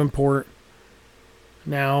 Jonathan Davenport.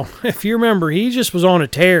 Now, if you remember, he just was on a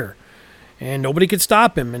tear. And nobody could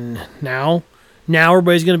stop him. And now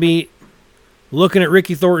everybody's going to be looking at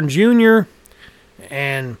Ricky Thornton Jr.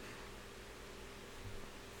 And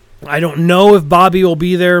I don't know if Bobby will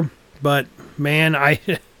be there, but man, I'd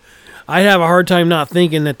have a hard time not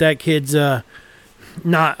thinking that kid's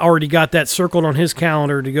not already got that circled on his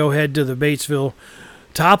calendar to go head to the Batesville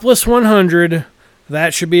Topless 100.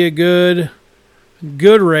 That should be a good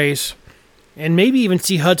race. And maybe even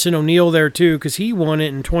see Hudson O'Neal there too, because he won it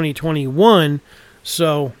in 2021.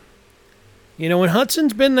 So, when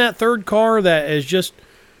Hudson's been that third car that is just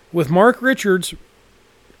with Mark Richards,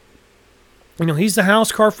 he's the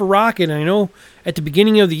house car for Rocket. And I know at the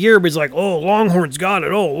beginning of the year, everybody's like, oh, Longhorn's got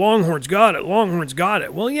it. Oh, Longhorn's got it. Longhorn's got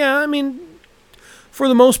it. Well, yeah, for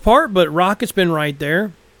the most part, but Rocket's been right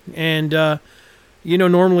there. And,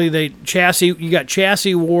 normally you got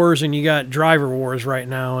chassis wars and you got driver wars right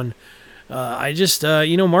now. And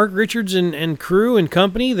Mark Richards and crew and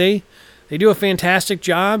company, they do a fantastic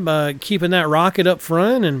job keeping that Rocket up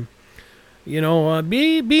front. And,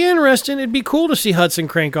 be interesting. It'd be cool to see Hudson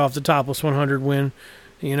crank off the Topless 100 win,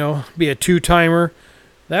 be a two-timer.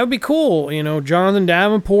 That would be cool. Jonathan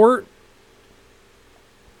Davenport,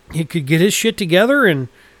 he could get his shit together and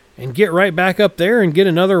get right back up there and get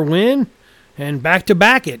another win and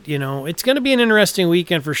back-to-back it. It's going to be an interesting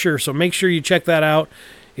weekend for sure, so make sure you check that out.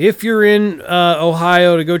 If you're in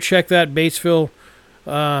Ohio, to go check that Batesville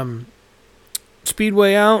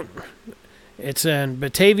Speedway out. It's in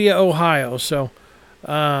Batavia, Ohio, so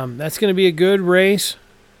that's going to be a good race.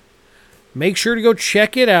 Make sure to go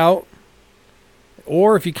check it out.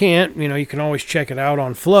 Or if you can't, you can always check it out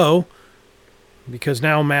on Flow, because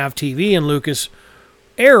now Mav TV and Lucas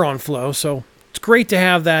air on Flow, so it's great to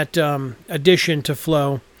have that addition to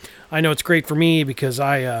Flow. I know it's great for me because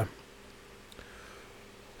I've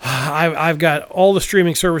got all the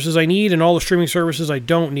streaming services I need and all the streaming services I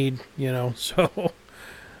don't need, so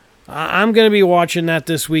I'm going to be watching that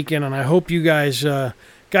this weekend, and I hope you guys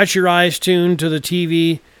got your eyes tuned to the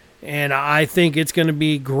TV, and I think it's going to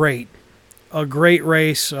be great. A great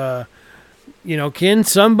race. Can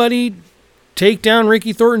somebody take down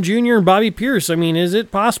Ricky Thornton Jr. and Bobby Pierce? Is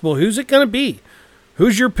it possible? Who's it going to be?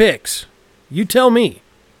 Who's your picks? You tell me.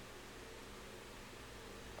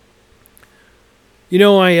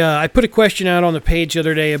 I put a question out on the page the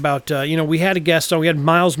other day about, we had a guest on. We had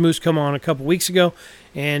Miles Moose come on a couple weeks ago,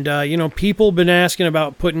 and, people have been asking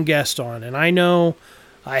about putting guests on. And I know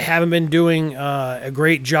I haven't been doing a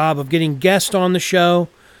great job of getting guests on the show,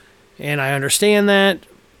 and I understand that.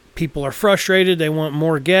 People are frustrated. They want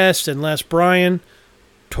more guests and less Brian.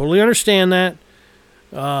 Totally understand that.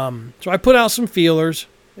 So I put out some feelers,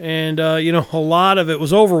 and, a lot of it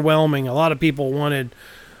was overwhelming. A lot of people wanted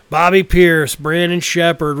Bobby Pierce, Brandon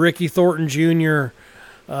Sheppard, Ricky Thornton Jr.,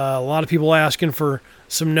 a lot of people asking for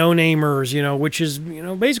some no-namers, which is,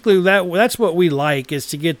 basically that's what we like, is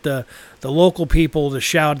to get the local people to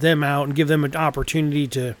shout them out and give them an opportunity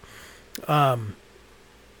to,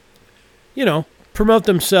 promote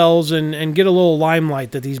themselves and get a little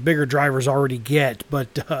limelight that these bigger drivers already get.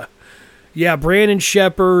 But, Brandon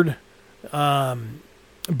Sheppard,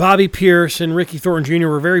 Bobby Pierce, and Ricky Thornton Jr.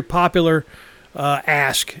 were very popular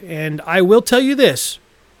ask. And I will tell you this.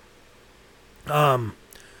 A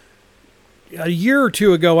year or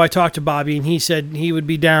two ago, I talked to Bobby, and he said he would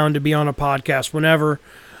be down to be on a podcast whenever.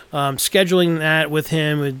 Scheduling that with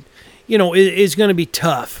him, is going to be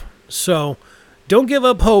tough. So don't give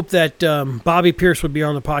up hope that Bobby Pierce would be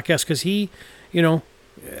on the podcast, because he, him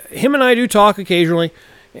and I do talk occasionally.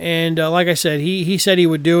 And like I said, he said he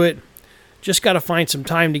would do it. Just got to find some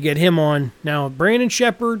time to get him on. Now, Brandon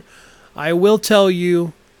Sheppard, I will tell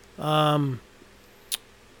you, a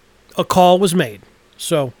call was made.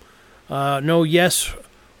 So, no yes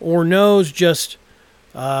or no's, just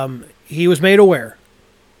he was made aware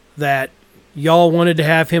that y'all wanted to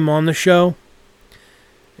have him on the show.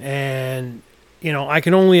 And, I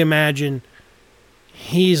can only imagine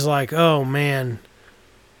he's like, oh, man,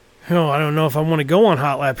 I don't know if I want to go on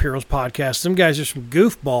Hot Lap Heroes podcast. Them guys are some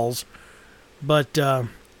goofballs. But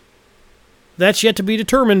that's yet to be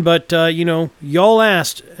determined. But, y'all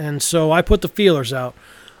asked, and so I put the feelers out.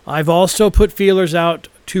 I've also put feelers out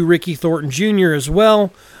to Ricky Thornton Jr. as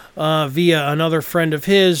well, via another friend of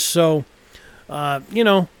his. So,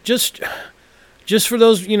 just for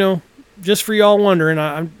those, just for y'all wondering,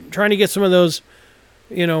 I'm trying to get some of those,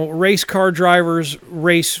 race car drivers,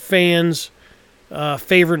 race fans,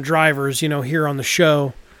 favorite drivers, here on the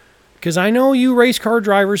show. Because I know you race car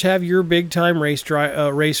drivers have your big-time race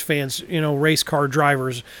fans, race car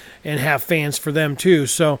drivers, and have fans for them too.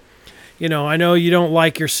 So, I know you don't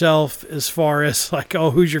like yourself as far as like, oh,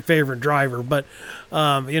 who's your favorite driver? But,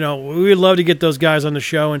 we'd love to get those guys on the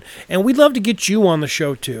show, and we'd love to get you on the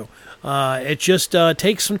show too. It just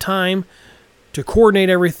takes some time to coordinate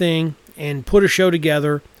everything and put a show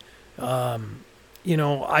together. Like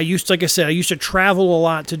I said, I used to travel a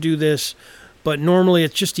lot to do this, but normally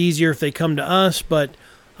it's just easier if they come to us. But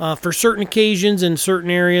for certain occasions in certain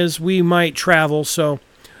areas, we might travel. So,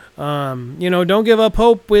 don't give up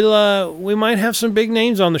hope. We might have some big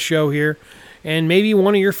names on the show here, and maybe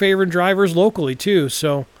one of your favorite drivers locally too.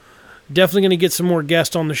 So, definitely going to get some more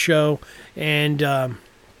guests on the show. And how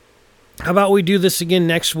about we do this again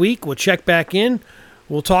next week? We'll check back in.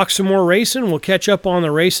 We'll talk some more racing. We'll catch up on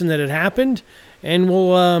the racing that had happened, and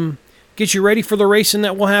we'll get you ready for the racing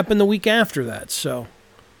that will happen the week after that. So,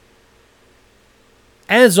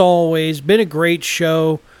 as always, been a great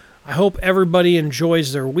show. I hope everybody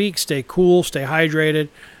enjoys their week. Stay cool, stay hydrated,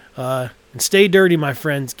 and stay dirty, my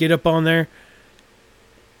friends. Get up on there.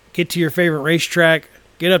 Get to your favorite racetrack.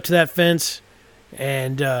 Get up to that fence,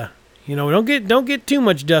 and don't get too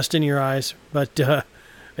much dust in your eyes. But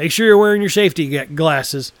make sure you're wearing your safety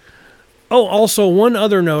glasses. Oh, also, one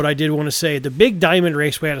other note I did want to say. The Big Diamond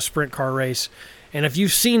race, we had a sprint car race. And if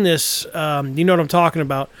you've seen this, you know what I'm talking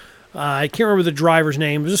about. I can't remember the driver's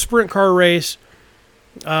name. It was a sprint car race.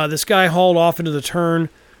 This guy hauled off into the turn,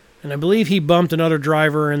 and I believe he bumped another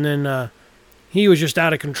driver, and then he was just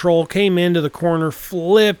out of control, came into the corner,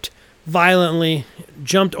 flipped violently,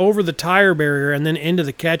 jumped over the tire barrier, and then into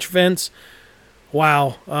the catch fence.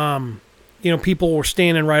 Wow. People were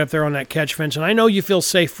standing right up there on that catch fence, and I know you feel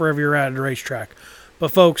safe wherever you're at a racetrack. But,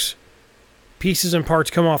 folks, pieces and parts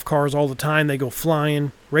come off cars all the time. They go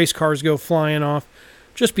flying. Race cars go flying off.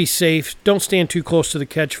 Just be safe. Don't stand too close to the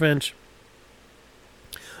catch fence.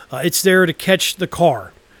 It's there to catch the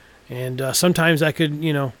car. And sometimes that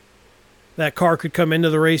car could come into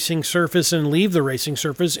the racing surface and leave the racing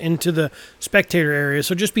surface into the spectator area.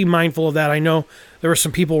 So just be mindful of that. I know there were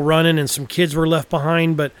some people running and some kids were left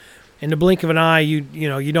behind, but in the blink of an eye,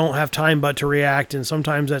 you don't have time but to react, and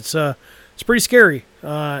sometimes it's pretty scary.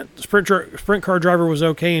 The sprint car driver was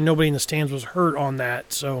okay, and nobody in the stands was hurt on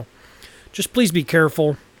that. So just please be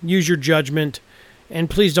careful, use your judgment, and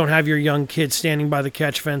please don't have your young kids standing by the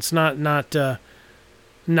catch fence. Not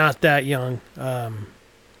that young.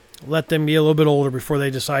 Let them be a little bit older before they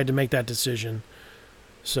decide to make that decision.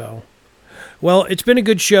 So. Well, it's been a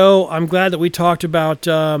good show. I'm glad that we talked about,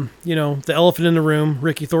 the elephant in the room,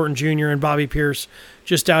 Ricky Thornton Jr. and Bobby Pierce,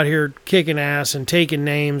 just out here kicking ass and taking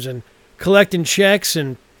names and collecting checks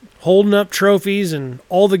and holding up trophies and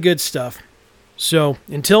all the good stuff. So,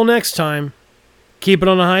 until next time, keep it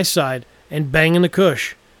on the high side and banging the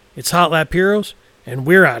cush. It's Hot Lap Heroes, and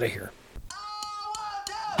we're out of here.